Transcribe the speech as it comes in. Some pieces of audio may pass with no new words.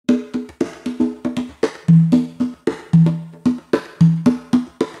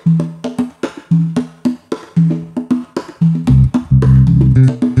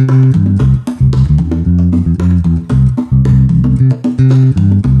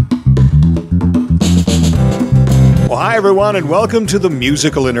Hi, everyone, and welcome to the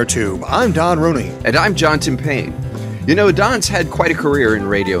musical Innertube. I'm Don Rooney. And I'm John Timpane. You know, Don's had quite a career in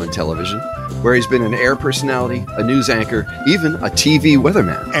radio and television, where he's been an air personality, a news anchor, even a TV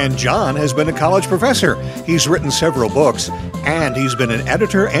weatherman. And John has been a college professor. He's written several books, and he's been an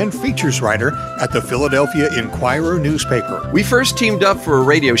editor and features writer at the Philadelphia Inquirer newspaper. We first teamed up for a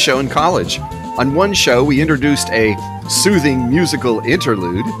radio show in college. On one show, we introduced a soothing musical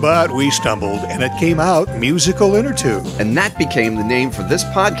interlude. But we stumbled, and it came out Musical Innertube. And that became the name for this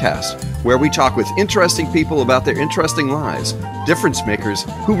podcast, where we talk with interesting people about their interesting lives, difference makers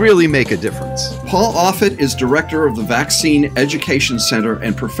who really make a difference. Paul Offit is director of the Vaccine Education Center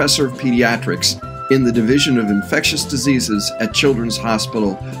and professor of pediatrics in the Division of Infectious Diseases at Children's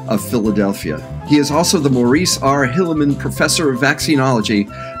Hospital of Philadelphia. He is also the Maurice R. Hilleman Professor of Vaccinology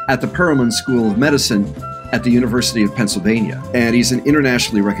at the Perelman School of Medicine at the University of Pennsylvania. And he's an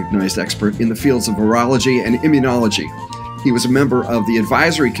internationally recognized expert in the fields of virology and immunology. He was a member of the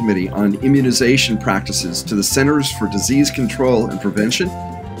Advisory Committee on Immunization Practices to the Centers for Disease Control and Prevention,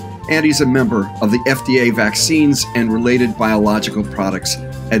 and he's a member of the FDA Vaccines and Related Biological Products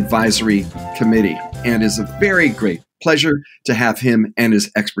Advisory Committee. And it's a very great pleasure to have him and his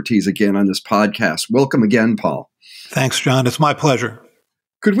expertise again on this podcast. Welcome again, Paul. Thanks, John. It's my pleasure.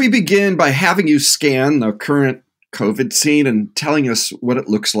 Could we begin by having you scan the current COVID scene and telling us what it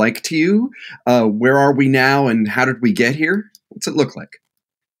looks like to you? Where are we now and how did we get here? What's it look like?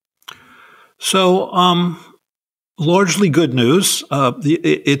 So, largely good news.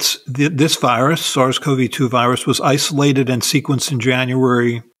 This virus, SARS-CoV-2 virus, was isolated and sequenced in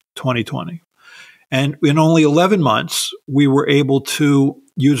January 2020. And in only 11 months, we were able to,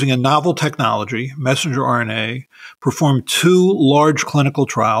 using a novel technology, messenger RNA, perform 2 large clinical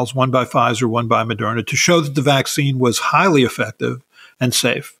trials, one by Pfizer, one by Moderna, to show that the vaccine was highly effective and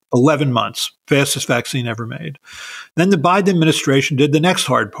safe. 11 months, fastest vaccine ever made. Then the Biden administration did the next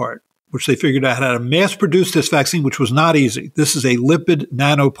hard part, which they figured out how to mass produce this vaccine, which was not easy. This is a lipid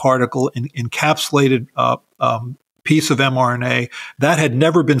nanoparticle encapsulated piece of mRNA that had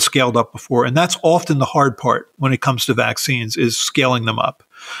never been scaled up before. And that's often the hard part when it comes to vaccines, is scaling them up.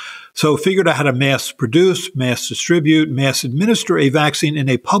 So figured out how to mass produce, mass distribute, mass administer a vaccine in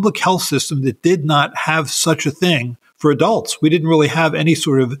a public health system that did not have such a thing for adults. We didn't really have any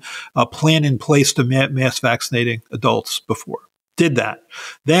sort of plan in place to mass vaccinating adults before. Did that.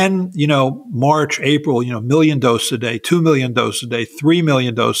 Then, March, April, million doses a day, 2 million doses a day, 3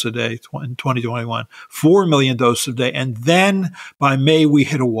 million doses a day in 2021, 4 million doses a day. And then by May, we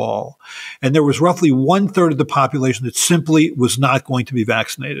hit a wall. And there was roughly 1/3 of the population that simply was not going to be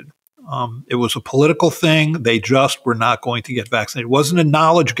vaccinated. It was a political thing. They just were not going to get vaccinated. It wasn't a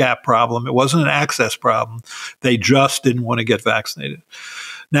knowledge gap problem. It wasn't an access problem. They just didn't want to get vaccinated.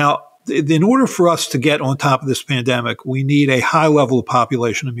 Now, in order for us to get on top of this pandemic, we need a high level of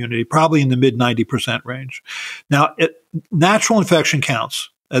population immunity, probably in the mid 90% range. Now, natural infection counts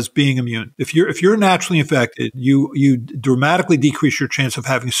as being immune. If you're naturally infected, you dramatically decrease your chance of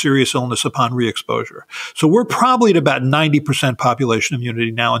having serious illness upon re-exposure. So we're probably at about 90% population immunity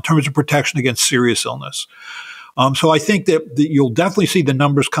now in terms of protection against serious illness. So I think that you'll definitely see the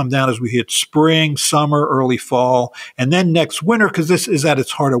numbers come down as we hit spring, summer, early fall, and then next winter, because this is at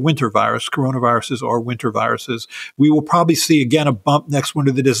its heart a winter virus. Coronaviruses are winter viruses. We will probably see again a bump next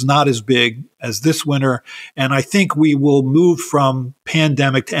winter that is not as big as this winter. And I think we will move from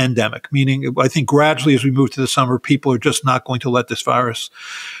pandemic to endemic, meaning I think gradually as we move to the summer, people are just not going to let this virus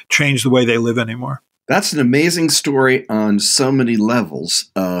change the way they live anymore. That's an amazing story on so many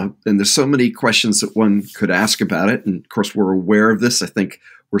levels. And there's so many questions that one could ask about it. And of course, we're aware of this. I think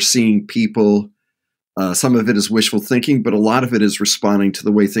we're seeing people, some of it is wishful thinking, but a lot of it is responding to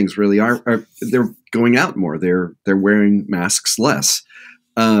the way things really are. They're going out more. They're wearing masks less.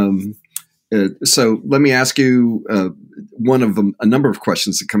 So let me ask you a number of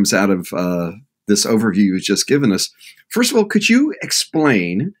questions that comes out of this overview you've just given us. First of all, could you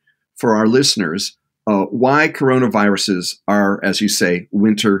explain for our listeners why coronaviruses are, as you say,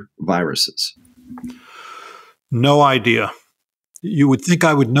 winter viruses? No idea. You would think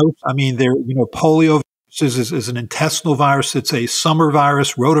I would know. I mean, polio is an intestinal virus. It's a summer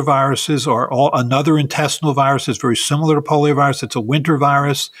virus. Rotaviruses are another intestinal virus. It's very similar to poliovirus. It's a winter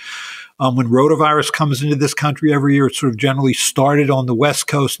virus. When rotavirus comes into this country every year, it sort of generally started on the West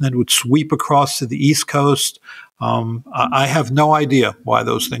Coast and then would sweep across to the East Coast. I have no idea why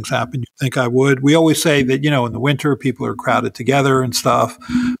those things happen. You think I would? We always say that, in the winter, people are crowded together and stuff.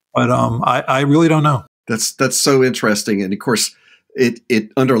 But I really don't know. That's so interesting. And of course,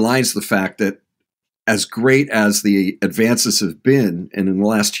 it underlines the fact that as great as the advances have been, and in the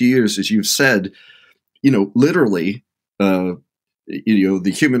last 2 years, as you've said, literally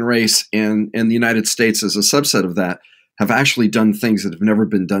the human race and the United States as a subset of that have actually done things that have never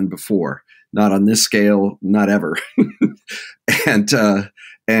been done before, not on this scale, not ever. and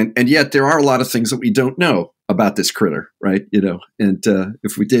yet there are a lot of things that we don't know about this critter, right? And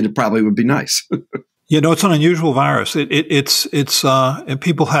if we did, it probably would be nice. It's an unusual virus. And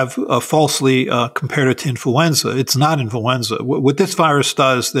people have falsely compared it to influenza. It's not influenza. What this virus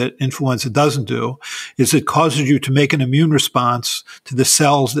does that influenza doesn't do is it causes you to make an immune response to the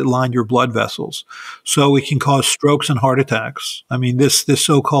cells that line your blood vessels. So it can cause strokes and heart attacks. I mean, this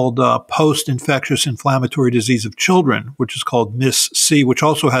so-called post-infectious inflammatory disease of children, which is called MIS-C, which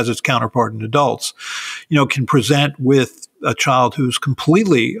also has its counterpart in adults, can present with a child who's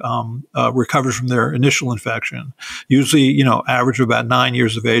completely recovers from their initial infection, usually, average of about 9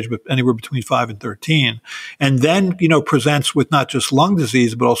 years of age, but anywhere between 5 and 13. And then, presents with not just lung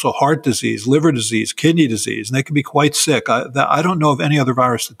disease, but also heart disease, liver disease, kidney disease. And they can be quite sick. I don't know of any other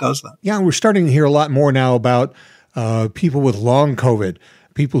virus that does that. Yeah, we're starting to hear a lot more now about people with long COVID,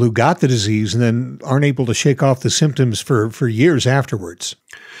 people who got the disease and then aren't able to shake off the symptoms for years afterwards.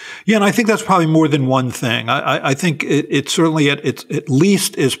 Yeah, and I think that's probably more than one thing. I think it certainly at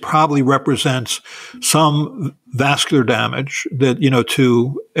least probably represents some vascular damage that,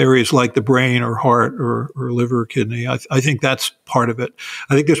 to areas like the brain or heart or liver or kidney. I think that's part of it.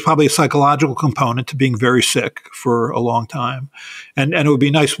 I think there's probably a psychological component to being very sick for a long time. And it would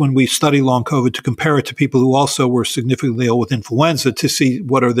be nice when we study long COVID to compare it to people who also were significantly ill with influenza to see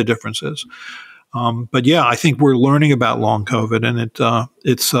what are the differences. But yeah, I think we're learning about long COVID, and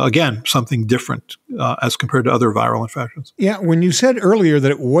it's again something different as compared to other viral infections. Yeah, when you said earlier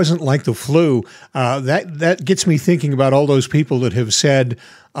that it wasn't like the flu, that gets me thinking about all those people that have said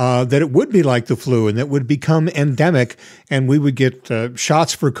that it would be like the flu and that would become endemic, and we would get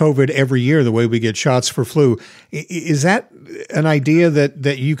shots for COVID every year the way we get shots for flu. Is that an idea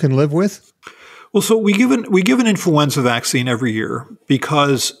that you can live with? Well, so we give an influenza vaccine every year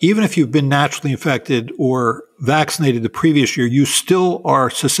because even if you've been naturally infected or vaccinated the previous year, you still are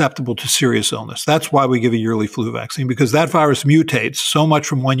susceptible to serious illness. That's why we give a yearly flu vaccine, because that virus mutates so much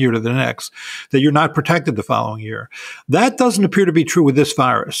from one year to the next that you're not protected the following year. That doesn't appear to be true with this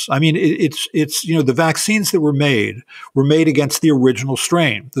virus. I mean, it's the vaccines that were made against the original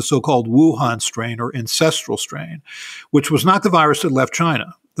strain, the so-called Wuhan strain or ancestral strain, which was not the virus that left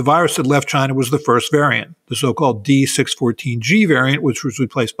China. The virus that left China was the first variant, the so-called D614G variant, which was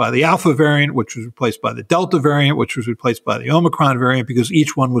replaced by the Alpha variant, which was replaced by the Delta variant, which was replaced by the Omicron variant, because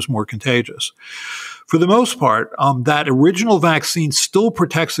each one was more contagious. For the most part, that original vaccine still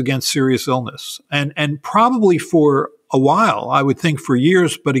protects against serious illness, and probably for a while, I would think for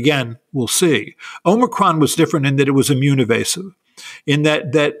years, but again, we'll see. Omicron was different in that it was immune evasive, in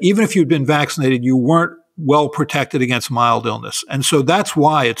that even if you'd been vaccinated, you weren't well protected against mild illness. And so that's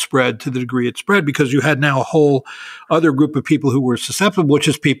why it spread to the degree it spread, because you had now a whole other group of people who were susceptible, which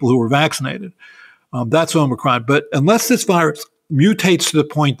is people who were vaccinated. That's Omicron. But unless this virus mutates to the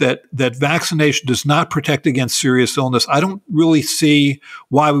point that vaccination does not protect against serious illness, I don't really see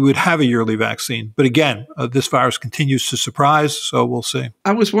why we would have a yearly vaccine. But again, this virus continues to surprise, so we'll see.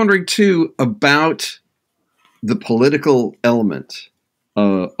 I was wondering, too, about the political element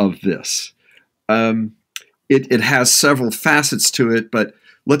of this. It has several facets to it, but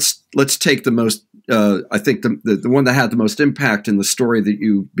let's take the most, I think the one that had the most impact in the story that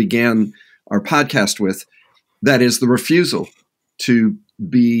you began our podcast with, that is the refusal to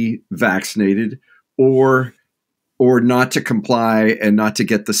be vaccinated or not to comply and not to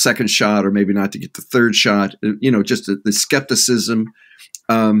get the second shot or maybe not to get the third shot, just the skepticism.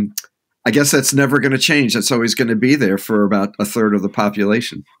 I guess that's never going to change. That's always going to be there for about a third of the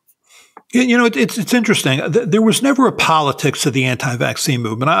population. It's interesting. There was never a politics to the anti-vaccine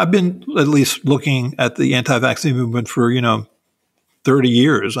movement. I've been at least looking at the anti-vaccine movement for, 30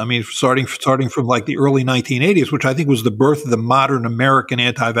 years. I mean, starting from like the early 1980s, which I think was the birth of the modern American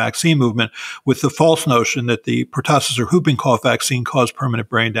anti-vaccine movement, with the false notion that the pertussis or whooping cough vaccine caused permanent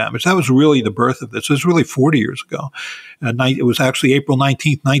brain damage. That was really the birth of this. It was really 40 years ago. It was actually April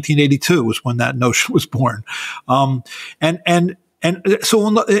 19th, 1982 was when that notion was born. And so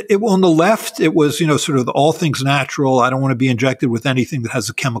on the left, it was, sort of the all things natural. I don't want to be injected with anything that has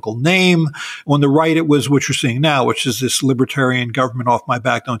a chemical name. On the right, it was what you're seeing now, which is this libertarian government off my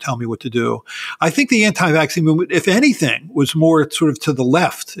back, don't tell me what to do. I think the anti-vaccine movement, if anything, was more sort of to the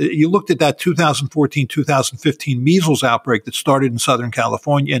left. You looked at that 2014-2015 measles outbreak that started in Southern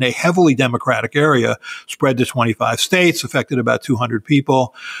California in a heavily Democratic area, spread to 25 states, affected about 200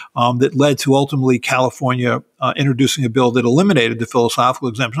 people, that led to ultimately California introducing a bill that eliminated mandated the philosophical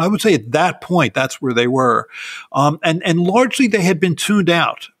exemption. I would say at that point, that's where they were. And largely they had been tuned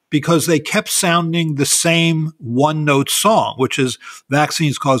out because they kept sounding the same one-note song, which is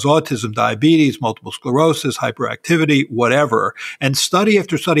vaccines cause autism, diabetes, multiple sclerosis, hyperactivity, whatever. And study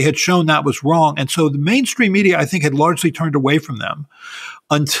after study had shown that was wrong. And so the mainstream media, I think, had largely turned away from them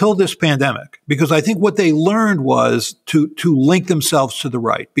until this pandemic, because I think what they learned was to link themselves to the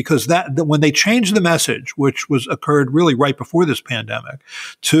right, because that when they changed the message, which was occurred really right before this pandemic,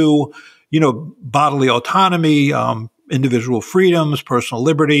 to, bodily autonomy, individual freedoms, personal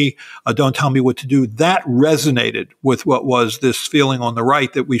liberty, don't tell me what to do. That resonated with what was this feeling on the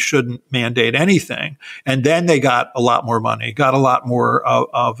right that we shouldn't mandate anything. And then they got a lot more money, got a lot more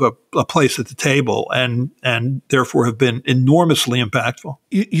of a place at the table, and therefore have been enormously impactful.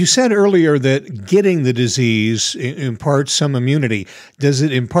 You said earlier that getting the disease imparts some immunity. Does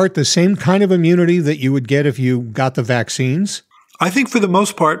it impart the same kind of immunity that you would get if you got the vaccines? I think for the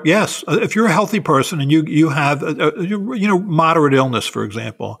most part, yes. If you're a healthy person and you have moderate illness, for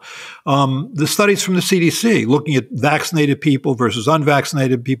example, the studies from the CDC looking at vaccinated people versus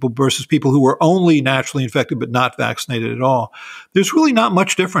unvaccinated people versus people who were only naturally infected but not vaccinated at all, there's really not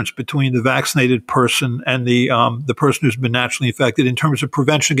much difference between the vaccinated person and the person who's been naturally infected in terms of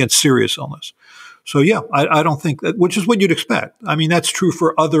prevention against serious illness. So, yeah, I don't think that, which is what you'd expect. I mean, that's true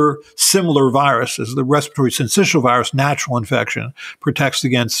for other similar viruses. The respiratory syncytial virus, natural infection, protects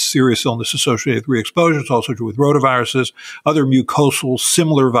against serious illness associated with re-exposure. It's also true with rotaviruses, other mucosal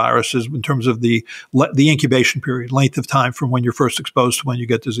similar viruses in terms of the incubation period, length of time from when you're first exposed to when you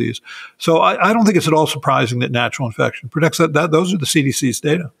get disease. So I don't think it's at all surprising that natural infection protects that. Those are the CDC's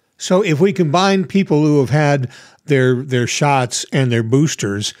data. So if we combine people who have had their shots and their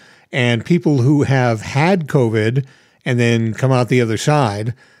boosters and people who have had COVID and then come out the other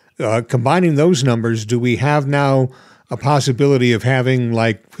side, combining those numbers, do we have now a possibility of having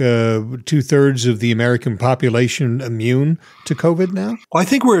like 2/3 of the American population immune to COVID now? Well, I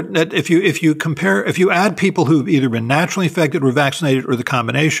think if you add people who've either been naturally infected or vaccinated or the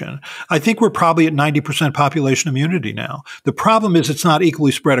combination, I think we're probably at 90% population immunity now. The problem is it's not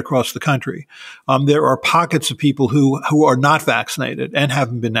equally spread across the country. There are pockets of people who are not vaccinated and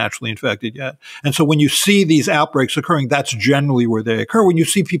haven't been naturally infected yet. And so when you see these outbreaks occurring, that's generally where they occur. When you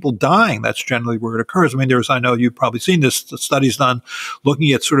see people dying, that's generally where it occurs. I mean, I know you've probably seen this, studies done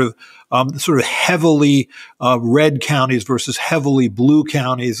looking at sort of heavily red counties versus heavily blue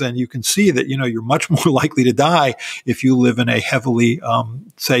counties, and you can see that you're much more likely to die if you live in a heavily,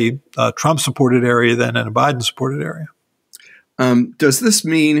 Trump-supported area than in a Biden-supported area. Does this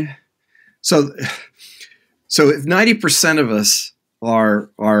mean so? If 90% of us are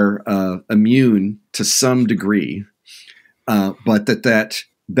immune to some degree, but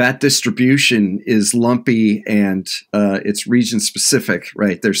that distribution is lumpy and it's region specific,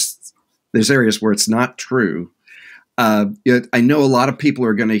 right? There's areas where it's not true. I know a lot of people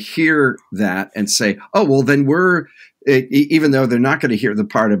are going to hear that and say, "Oh, well, then even though they're not going to hear the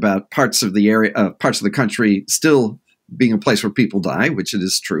part about parts of the area, parts of the country still being a place where people die," which it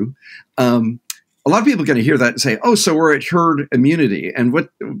is true. A lot of people are going to hear that and say, "Oh, so we're at herd immunity," and what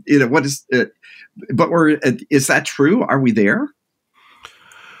is it? But is that true? Are we there?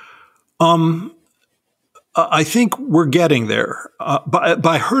 I think we're getting there.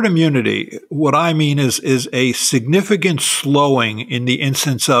 By herd immunity, what I mean is a significant slowing in the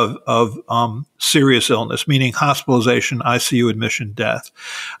incidence of serious illness, meaning hospitalization, ICU admission, death.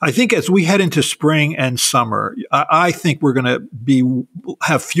 I think as we head into spring and summer, I think we're going to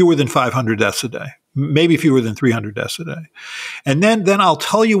have fewer than 500 deaths a day. Maybe fewer than 300 deaths a day. And then I'll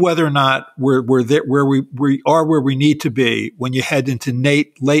tell you whether or not we're there, where we are where we need to be when you head into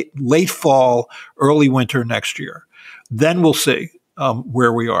late fall, early winter next year. Then we'll see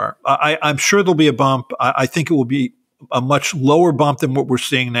where we are. I'm sure there'll be a bump. I think it will be a much lower bump than what we're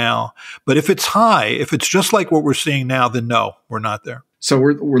seeing now. But if it's high, if it's just like what we're seeing now, then no, we're not there. So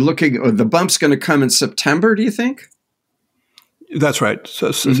we're looking, the bump's going to come in September, do you think? That's right.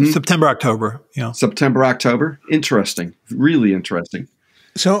 So September, October. Yeah. September, October. Interesting. Really interesting.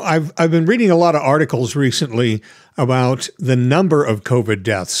 So I've been reading a lot of articles recently about the number of COVID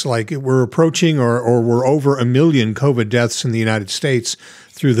deaths. Like we're approaching or we're over 1 million COVID deaths in the United States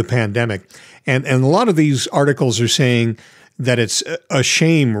through the pandemic. And a lot of these articles are saying that it's a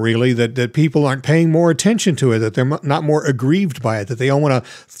shame, really, that people aren't paying more attention to it, that they're not more aggrieved by it, that they all want to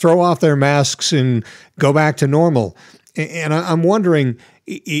throw off their masks and go back to normal. And I'm wondering,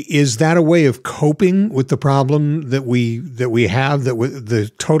 is that a way of coping with the problem that we have, the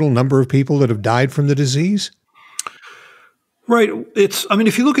total number of people that have died from the disease? Right. I mean,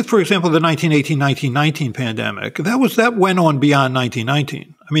 if you look at, for example, the 1918-1919 pandemic, that went on beyond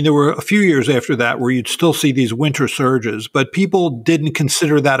 1919. I mean, there were a few years after that where you'd still see these winter surges, but people didn't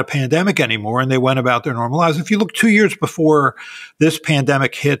consider that a pandemic anymore, and they went about their normal lives. If you look 2 years before this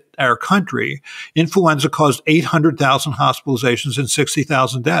pandemic hit our country, influenza caused 800,000 hospitalizations and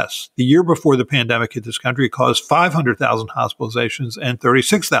 60,000 deaths. The year before the pandemic hit this country, it caused 500,000 hospitalizations and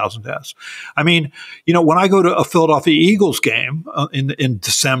 36,000 deaths. I mean, when I go to a Philadelphia Eagles game in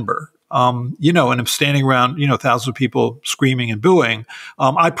December, and I'm standing around, thousands of people screaming and booing,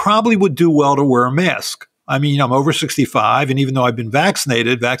 I probably would do well to wear a mask. I mean, I'm over 65, and even though I've been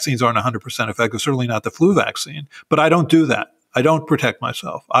vaccinated, vaccines aren't 100% effective, certainly not the flu vaccine, but I don't do that. I don't protect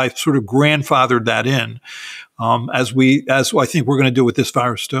myself. I sort of grandfathered that in, as I think we're going to do with this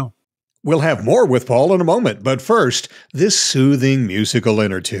virus too. We'll have more with Paul in a moment, but first, this soothing musical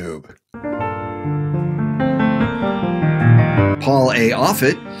Innertube. Paul A.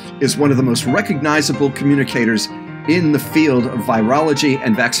 Offit is one of the most recognizable communicators in the field of virology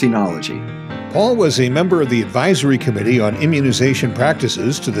and vaccinology. Paul was a member of the Advisory Committee on Immunization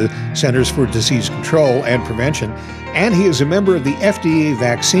Practices to the Centers for Disease Control and Prevention, and he is a member of the FDA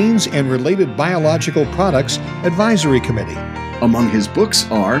Vaccines and Related Biological Products Advisory Committee. Among his books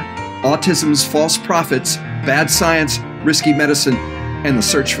are Autism's False Prophets, Bad Science, Risky Medicine, and the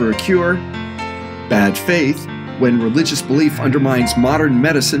Search for a Cure, Bad Faith, When Religious Belief Undermines Modern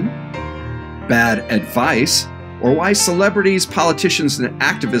Medicine, Bad Advice, or Why Celebrities, Politicians, and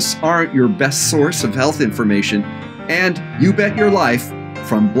Activists Aren't Your Best Source of Health Information, and You Bet Your Life,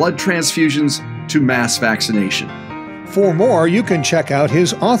 From Blood Transfusions to Mass Vaccination. For more, you can check out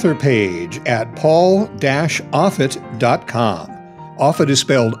his author page at paul-offit.com. Offit is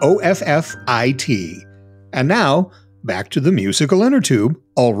spelled O-F-F-I-T. And now, back to the musical Innertube,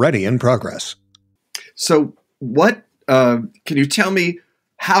 already in progress. So, what can you tell me?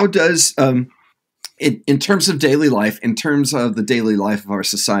 How does, in terms of daily life, in terms of the daily life of our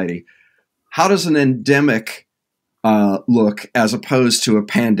society, how does an endemic look as opposed to a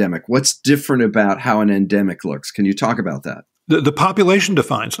pandemic? What's different about how an endemic looks? Can you talk about that? The population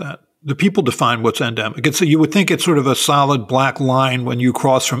defines that. The people define what's endemic. You would think it's sort of a solid black line when you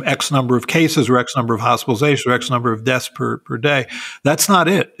cross from X number of cases or X number of hospitalizations or X number of deaths per day. That's not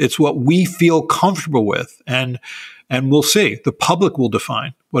it. It's what we feel comfortable with. And we'll see. The public will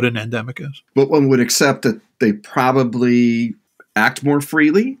define what an endemic is. But one would accept that they probably act more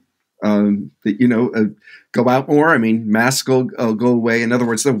freely, go out more. I mean, masks will go away. In other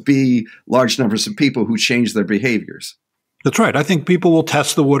words, there'll be large numbers of people who change their behaviors. That's right. I think people will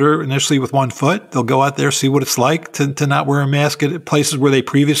test the water initially with one foot. They'll go out there, see what it's like to not wear a mask at places where they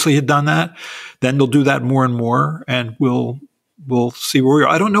previously had done that. Then they'll do that more and more, and we'll see where we are.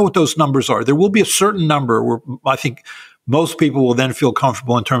 I don't know what those numbers are. There will be a certain number where I think most people will then feel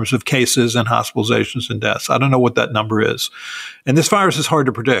comfortable in terms of cases and hospitalizations and deaths. I don't know what that number is. And this virus is hard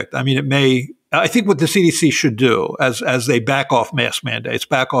to predict. I mean, I think what the CDC should do as they back off mask mandates,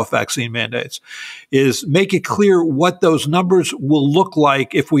 back off vaccine mandates, is make it clear what those numbers will look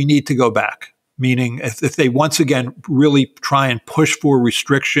like if we need to go back. Meaning if they once again really try and push for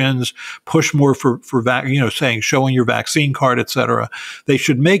restrictions, push more for showing your vaccine card, et cetera, they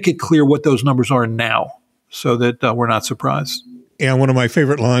should make it clear what those numbers are now so that we're not surprised. Yeah, one of my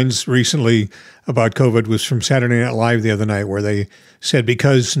favorite lines recently about COVID was from Saturday Night Live the other night, where they said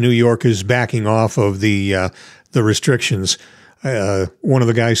because New York is backing off of the restrictions, one of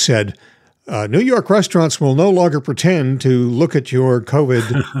the guys said, New York restaurants will no longer pretend to look at your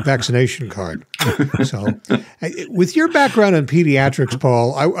COVID vaccination card. So with your background in pediatrics,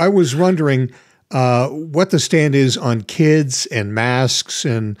 Paul, I was wondering what the stand is on kids and masks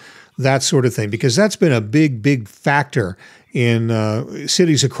and that sort of thing, because that's been a big, big factor in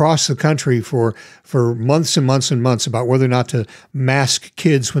cities across the country for months and months and months about whether or not to mask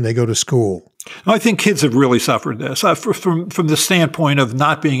kids when they go to school. I think kids have really suffered this from the standpoint of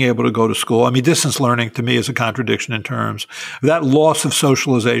not being able to go to school. I mean, distance learning to me is a contradiction in terms of that loss of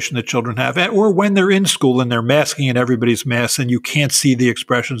socialization that children have, or when they're in school and they're masking and everybody's masked and you can't see the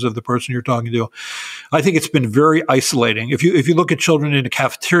expressions of the person you're talking to. I think it's been very isolating. If you look at children in a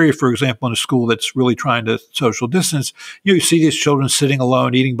cafeteria, for example, in a school that's really trying to social distance, you see these children sitting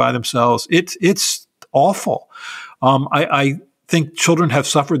alone, eating by themselves. It's awful. I think children have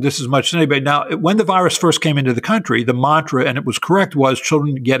suffered this as much as anybody. Now, when the virus first came into the country, the mantra, and it was correct, was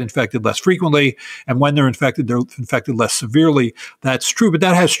children get infected less frequently, and when they're infected less severely. That's true, but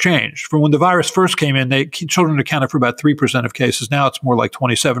that has changed. From when the virus first came in, children accounted for about 3% of cases. Now it's more like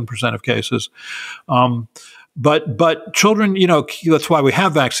 27% of cases. But children, that's why we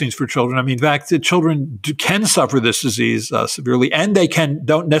have vaccines for children. I mean, children can suffer this disease severely, and they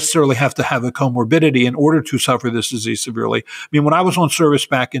don't necessarily have to have a comorbidity in order to suffer this disease severely. I mean, when I was on service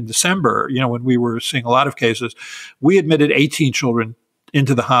back in December, when we were seeing a lot of cases, we admitted 18 children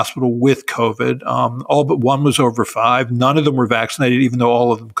into the hospital with COVID. All but one was over 5. None of them were vaccinated, even though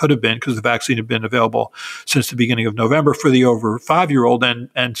all of them could have been, because the vaccine had been available since the beginning of November for the over 5-year-old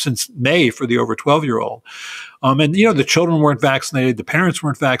and since May for the over 12-year-old. The children weren't vaccinated, the parents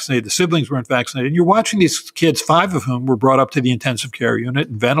weren't vaccinated, the siblings weren't vaccinated. And you're watching these kids, 5 of whom were brought up to the intensive care unit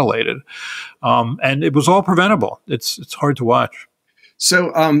and ventilated. And it was all preventable. It's hard to watch.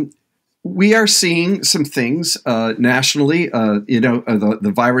 So, we are seeing some things nationally.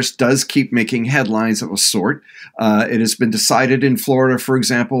 The virus does keep making headlines of a sort. It has been decided in Florida, for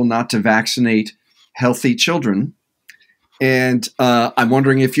example, not to vaccinate healthy children. And I'm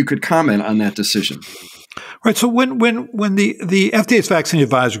wondering if you could comment on that decision. Right. So when the FDA's Vaccine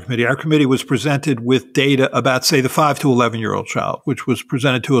Advisory Committee, our committee was presented with data about, say, the 5 to 11-year-old child, which was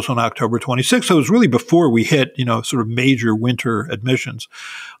presented to us on October 26th. So it was really before we hit, sort of major winter admissions.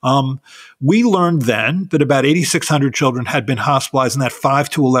 We learned then that about 8,600 children had been hospitalized in that 5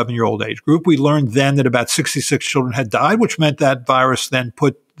 to 11-year-old age group. We learned then that about 66 children had died, which meant that virus then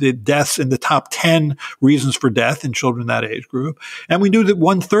put the deaths in the top 10 reasons for death in children in that age group. And we knew that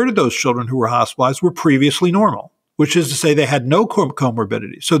 1/3 of those children who were hospitalized were previously normal, which is to say they had no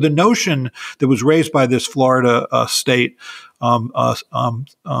comorbidity. So the notion that was raised by this Florida state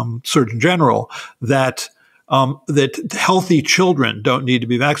Surgeon General that healthy children don't need to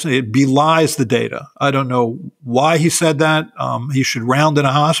be vaccinated belies the data. I don't know why he said that. He should round in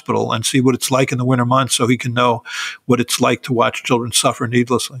a hospital and see what it's like in the winter months so he can know what it's like to watch children suffer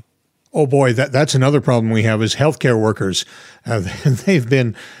needlessly. Oh boy, that's another problem we have is healthcare workers. They've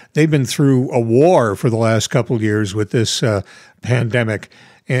been through a war for the last couple of years with this pandemic,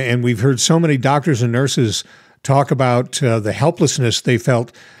 and we've heard so many doctors and nurses talk about the helplessness they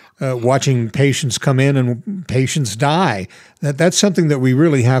felt watching patients come in and patients die. That's something that we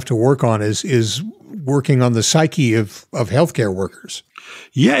really have to work on is working on the psyche of healthcare workers.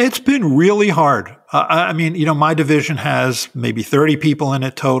 Yeah, it's been really hard. I mean, my division has maybe 30 people in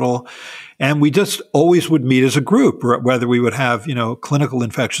it total. And we just always would meet as a group, whether we would have, clinical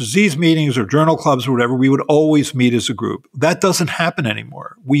infectious disease meetings or journal clubs or whatever, we would always meet as a group. That doesn't happen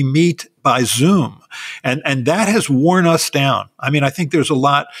anymore. We meet by Zoom. And that has worn us down. I mean, I think there's a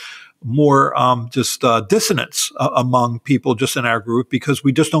lot more dissonance among people just in our group because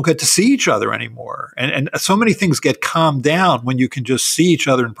we just don't get to see each other anymore. And so many things get calmed down when you can just see each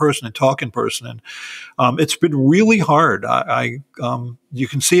other in person and talk in person. And it's been really hard. You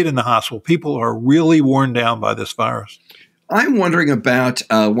can see it in the hospital. People are really worn down by this virus. I'm wondering about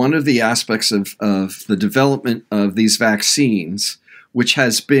one of the aspects of the development of these vaccines, which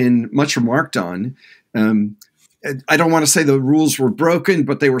has been much remarked on. I don't want to say the rules were broken,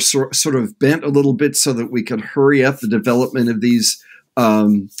 but they were sort of bent a little bit so that we could hurry up the development of these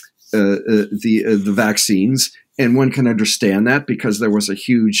the vaccines. And one can understand that because there was a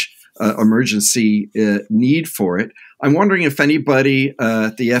huge emergency need for it. I'm wondering if anybody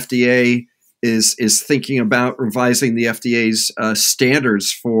at the FDA is thinking about revising the FDA's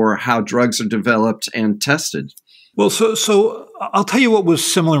standards for how drugs are developed and tested. Well, so I'll tell you what was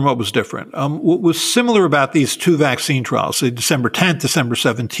similar and what was different. What was similar about these 2 vaccine trials, so December 10th, December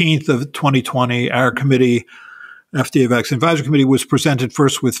 17th of 2020, our committee, FDA Vaccine Advisory Committee, was presented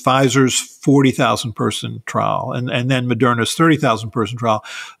first with Pfizer's 40,000 person trial and then Moderna's 30,000 person trial.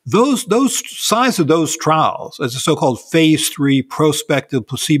 Those size of those trials, as a so-called phase 3 prospective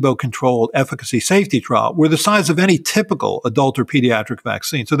placebo-controlled efficacy safety trial, were the size of any typical adult or pediatric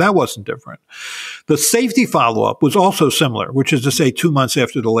vaccine. So that wasn't different. The safety follow-up was also similar, which is to say 2 months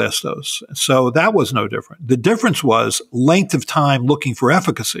after the last dose. So that was no different. The difference was length of time looking for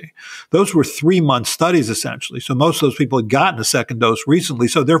efficacy. Those were 3-month studies essentially. So most of those people had gotten a second dose recently.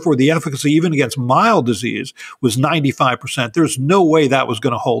 So therefore the efficacy even against mild disease was 95%. There's no way that was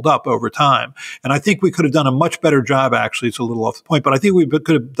going to hold up over time. And I think we could have done a much better job, actually, it's a little off the point, but I think we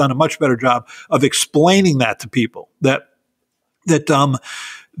could have done a much better job of explaining that to people that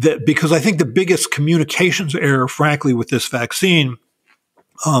because I think the biggest communications error, frankly, with this vaccine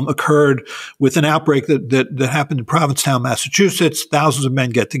occurred with an outbreak that happened in Provincetown, Massachusetts. Thousands of men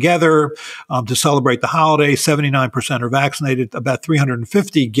get together to celebrate the holiday. 79% are vaccinated. About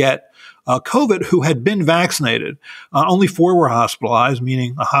 350 get COVID who had been vaccinated. Only 4 were hospitalized,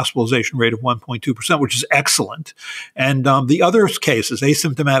 meaning a hospitalization rate of 1.2%, which is excellent. And the other cases,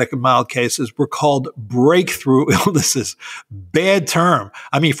 asymptomatic and mild cases, were called breakthrough illnesses. Bad term.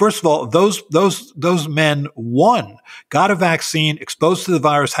 I mean, first of all, those men, one, got a vaccine, exposed to the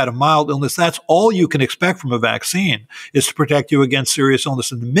virus, had a mild illness. That's all you can expect from a vaccine, is to protect you against serious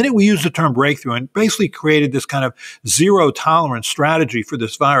illness. And the minute we used the term breakthrough and basically created this kind of zero tolerance strategy for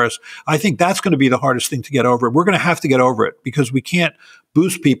this virus, I think that's going to be the hardest thing to get over. We're going to have to get over it because we can't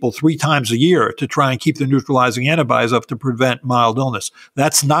boost people 3 times a year to try and keep their neutralizing antibodies up to prevent mild illness.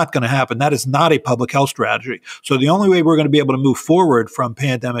 That's not going to happen. That is not a public health strategy. So the only way we're going to be able to move forward from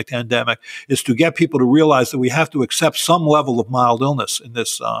pandemic to endemic is to get people to realize that we have to accept some level of mild illness in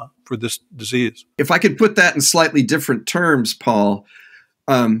this for this disease. If I could put that in slightly different terms, Paul,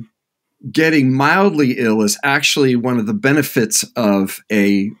 getting mildly ill is actually one of the benefits of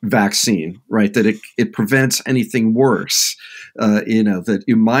a vaccine, right? That it prevents anything worse. That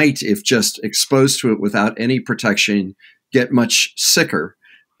you might, if just exposed to it without any protection, get much sicker.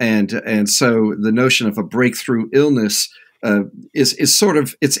 And so the notion of a breakthrough illness is sort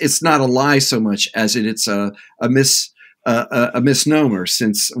of, it's not a lie so much as it's a misnomer,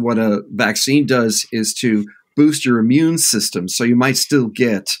 since what a vaccine does is to boost your immune system. So you might still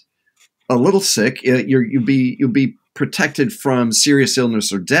get a little sick. You'll be protected from serious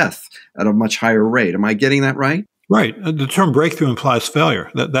illness or death at a much higher rate. Am I getting that right? Right. The term breakthrough implies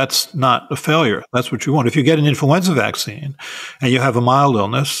failure. That's not a failure. That's what you want. If you get an influenza vaccine and you have a mild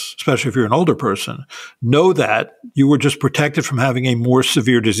illness, especially if you're an older person, know that you were just protected from having a more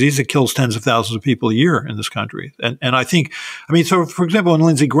severe disease that kills tens of thousands of people a year in this country. And I think, so for example, when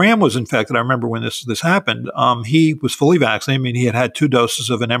Lindsey Graham was infected, I remember when this happened, he was fully vaccinated. I mean, he had had 2 doses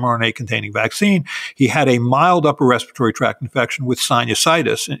of an mRNA-containing vaccine. He had a mild upper respiratory tract infection with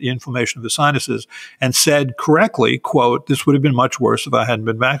sinusitis, inflammation of the sinuses, and said correctly, quote, "This would have been much worse if I hadn't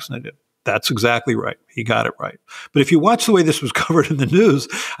been vaccinated." That's exactly right. He got it right. But if you watch the way this was covered in the news,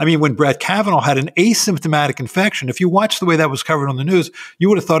 when Brett Kavanaugh had an asymptomatic infection, if you watch the way that was covered on the news, you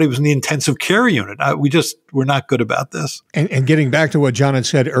would have thought he was in the intensive care unit. We're not good about this. And getting back to what John had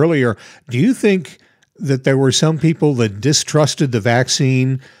said earlier, do you think that there were some people that distrusted the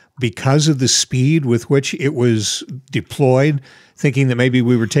vaccine because of the speed with which it was deployed, thinking that maybe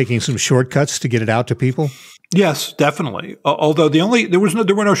we were taking some shortcuts to get it out to people? Yes, definitely. Although there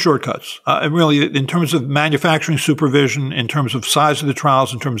were no shortcuts. And really, in terms of manufacturing supervision, in terms of size of the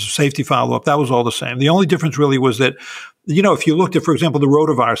trials, in terms of safety follow-up, that was all the same. The only difference really was that, if you looked at, for example, the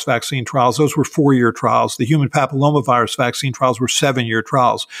rotavirus vaccine trials, those were 4-year trials. The human papillomavirus vaccine trials were 7-year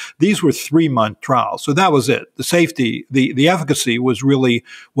trials. These were 3-month trials. So that was it. The safety, the efficacy was really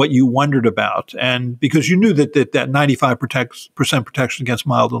what you wondered about. And because you knew that 95% protection against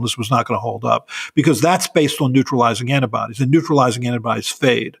mild illness was not going to hold up, because that's based on neutralizing antibodies, and neutralizing antibodies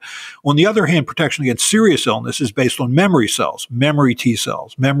fade. On the other hand, protection against serious illness is based on memory cells, memory T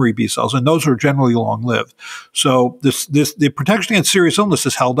cells, memory B cells, and those are generally long-lived. So the protection against serious illness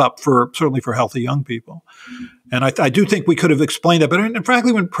is held up certainly for healthy young people. And I do think we could have explained that better. And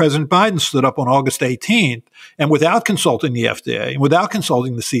frankly, when President Biden stood up on August 18th and without consulting the FDA and without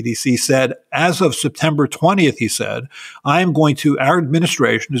consulting the CDC said, as of September 20th, he said, our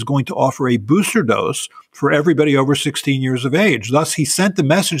administration is going to offer a booster dose for everybody over 16 years of age. Thus, he sent the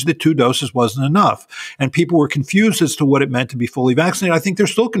message that 2 doses wasn't enough. And people were confused as to what it meant to be fully vaccinated. I think they're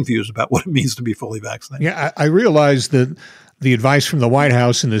still confused about what it means to be fully vaccinated. Yeah, I realize that the advice from the White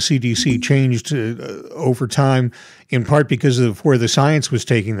House and the CDC changed over time, in part because of where the science was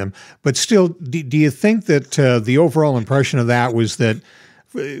taking them. But still, do you think that the overall impression of that was that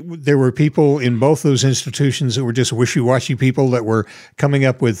there were people in both those institutions that were just wishy-washy people that were coming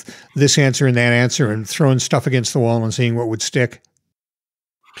up with this answer and that answer and throwing stuff against the wall and seeing what would stick?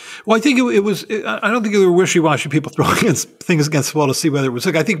 Well, I think it was, I don't think they were wishy-washy people throwing things against the wall to see whether it was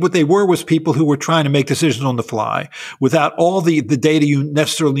sick. I think what they were was people who were trying to make decisions on the fly without all the data you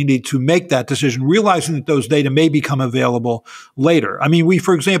necessarily need to make that decision, realizing that those data may become available later. We,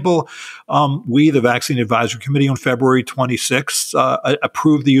 for example, the Vaccine Advisory Committee on February 26th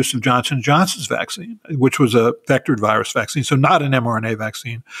approved the use of Johnson & Johnson's vaccine, which was a vectored virus vaccine, so not an mRNA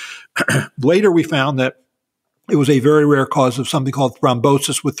vaccine. Later, we found that it was a very rare cause of something called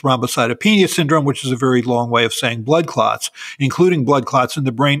thrombosis with thrombocytopenia syndrome, which is a very long way of saying blood clots, including blood clots in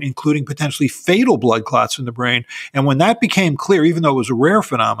the brain, including potentially fatal blood clots in the brain. And when that became clear, even though it was a rare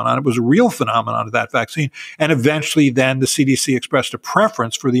phenomenon, it was a real phenomenon of that vaccine. And eventually then the CDC expressed a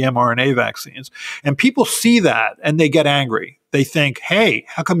preference for the mRNA vaccines. And people see that and they get angry. they think, hey,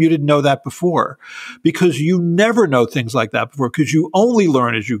 how come you didn't know that before? Because you never know things like that before, because you only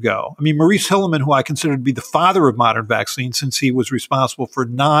learn as you go. I mean, Maurice Hilleman, who I consider to be the father of modern vaccines, since he was responsible for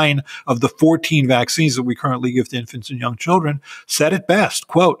 9 of the 14 vaccines that we currently give to infants and young children, said it best,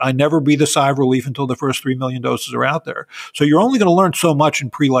 quote, "I never breathe a sigh of relief until the first 3 million doses are out there." So you're only going to learn so much in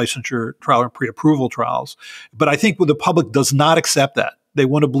pre-licensure trial and pre-approval trials. But I think the public does not accept that. They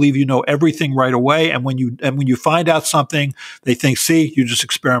want to believe you know everything right away, and when you find out something, they think, "See, you just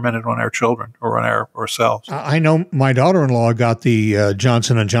experimented on our children or on ourselves." I know my daughter-in-law got the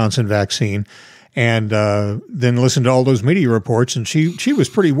Johnson & Johnson vaccine, and then listened to all those media reports, and she was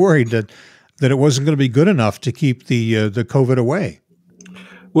pretty worried that it wasn't going to be good enough to keep the COVID away.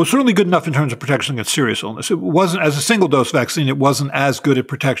 Well, certainly good enough in terms of protection against serious illness. It wasn't, as a single-dose vaccine, it wasn't as good at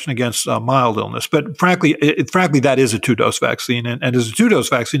protection against mild illness. But frankly, that is a 2-dose vaccine. And as a 2-dose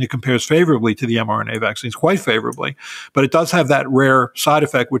vaccine, it compares favorably to the mRNA vaccines, quite favorably. But it does have that rare side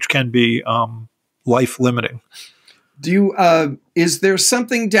effect, which can be life-limiting. Is there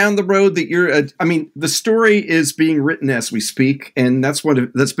something down the road that I mean, the story is being written as we speak, and that's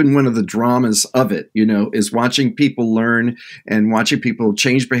been one of the dramas of it, is watching people learn and watching people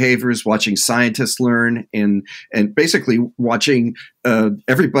change behaviors, watching scientists learn, and basically watching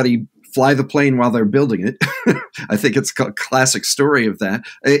everybody fly the plane while they're building it. I think it's a classic story of that.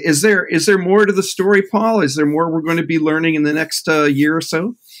 Is there more to the story, Paul? Is there more we're going to be learning in the next year or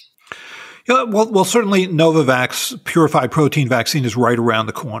so? Yeah, well, certainly Novavax purified protein vaccine is right around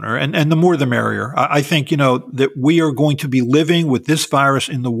the corner, and the more the merrier. I think, that we are going to be living with this virus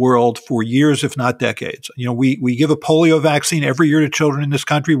in the world for years, if not decades. We give a polio vaccine every year to children in this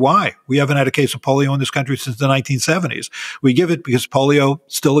country. Why? We haven't had a case of polio in this country since the 1970s. We give it because polio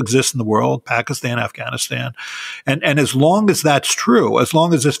still exists in the world, Pakistan, Afghanistan. And as long as that's true, as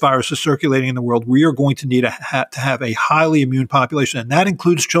long as this virus is circulating in the world, we are going to need to have a highly immune population, and that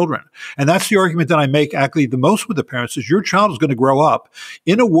includes children. And that's the argument that I make actually the most with the parents is your child is going to grow up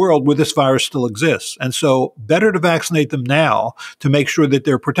in a world where this virus still exists. And so better to vaccinate them now to make sure that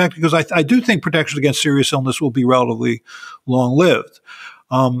they're protected, because I do think protection against serious illness will be relatively long-lived.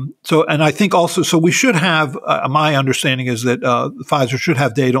 And I think also, so we should have, my understanding is that Pfizer should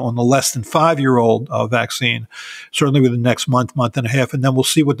have data on the less than 5-year-old vaccine, certainly within the next month and a half, and then we'll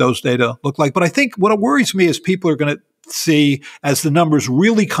see what those data look like. But I think what worries me is people are going to see, as the numbers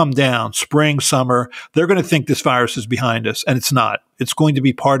really come down, spring, summer, they're going to think this virus is behind us, and it's not. It's going to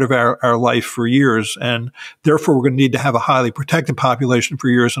be part of our life for years, and therefore we're going to need to have a highly protected population for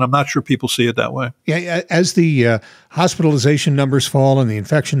years, and I'm not sure people see it that way. Yeah, as the hospitalization numbers fall and the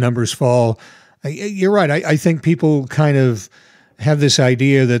infection numbers fall, you're right. I think people kind of have this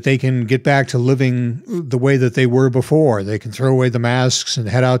idea that they can get back to living the way that they were before. They can throw away the masks and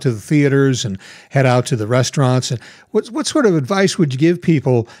head out to the theaters and head out to the restaurants. And what sort of advice would you give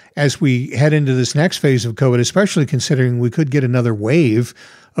people as we head into this next phase of COVID, especially considering we could get another wave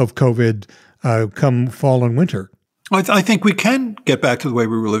of COVID come fall and winter? I think we can get back to the way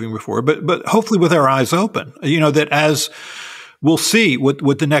we were living before, but hopefully with our eyes open. That as we'll see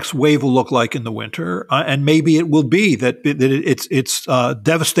what the next wave will look like in the winter, and maybe it will be that it's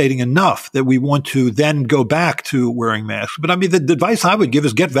devastating enough that we want to then go back to wearing masks. But I mean, the advice I would give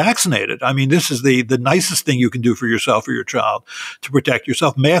is get vaccinated. I mean, this is the nicest thing you can do for yourself or your child to protect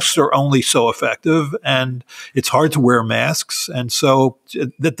yourself. Masks are only so effective, and it's hard to wear masks. And so,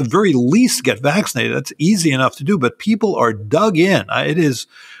 at the very least, get vaccinated. That's easy enough to do, but people are dug in. It is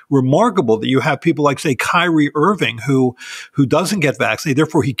remarkable that you have people like, say, Kyrie Irving, who doesn't get vaccinated,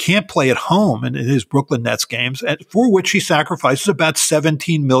 therefore he can't play at home in his Brooklyn Nets games, for which he sacrifices about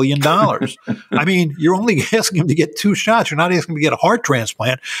 $17 million. I mean, you're only asking him to get 2 shots. You're not asking him to get a heart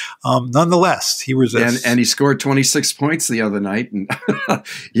transplant. Nonetheless, he resists. And he scored 26 points the other night. And,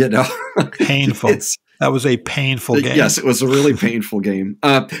 painful. That was a painful game. Yes, it was a really painful game.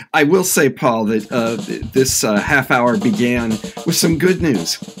 I will say, Paul, that this half hour began with some good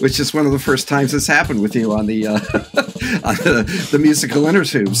news, which is one of the first times it's happened with you on the on the musical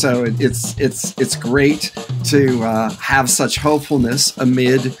Innertube. So it's great to have such hopefulness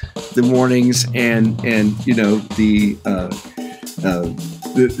amid the warnings and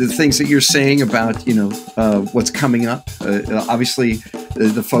the things that you're saying about what's coming up. Obviously,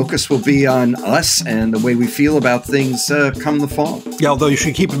 the focus will be on us and the way we feel about things come the fall. Yeah, although you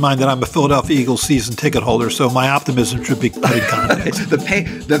should keep in mind that I'm a Philadelphia Eagles season ticket holder, so my optimism should be put in context.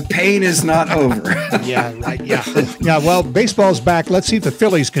 The pain is not over. Yeah, right. Yeah, yeah. Well, baseball's back. Let's see if the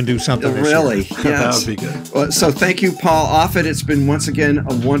Phillies can do something. Really, this year. Yes. That would be good. Well, so thank you, Paul Offit. It's been once again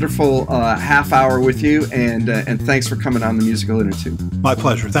a wonderful half hour with you, and thanks for coming on the Musical Innertube. My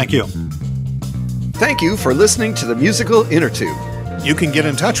pleasure. Thank you. Thank you for listening to the Musical Innertube. You can get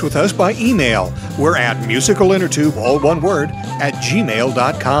in touch with us by email. We're at musicalinnertube, all one word,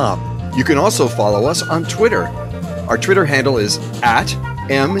 @gmail.com. You can also follow us on Twitter. Our Twitter handle is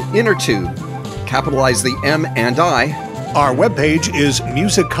 @MInnertube. Capitalize the M and I. Our webpage is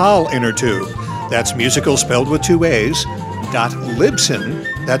Musical Innertube. That's musical spelled with 2 A's, .libsyn,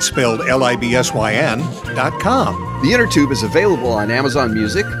 that's spelled LIBSYN.com. The Innertube is available on Amazon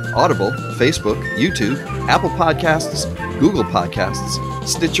Music, Audible, Facebook, YouTube, Apple Podcasts, Google Podcasts,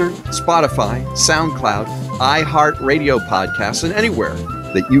 Stitcher, Spotify, SoundCloud, iHeartRadio Podcasts, and anywhere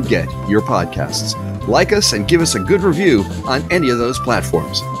that you get your podcasts. Like us and give us a good review on any of those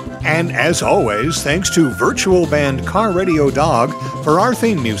platforms. And as always, thanks to virtual band Car Radio Dog for our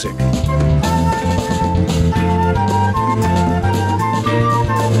theme music.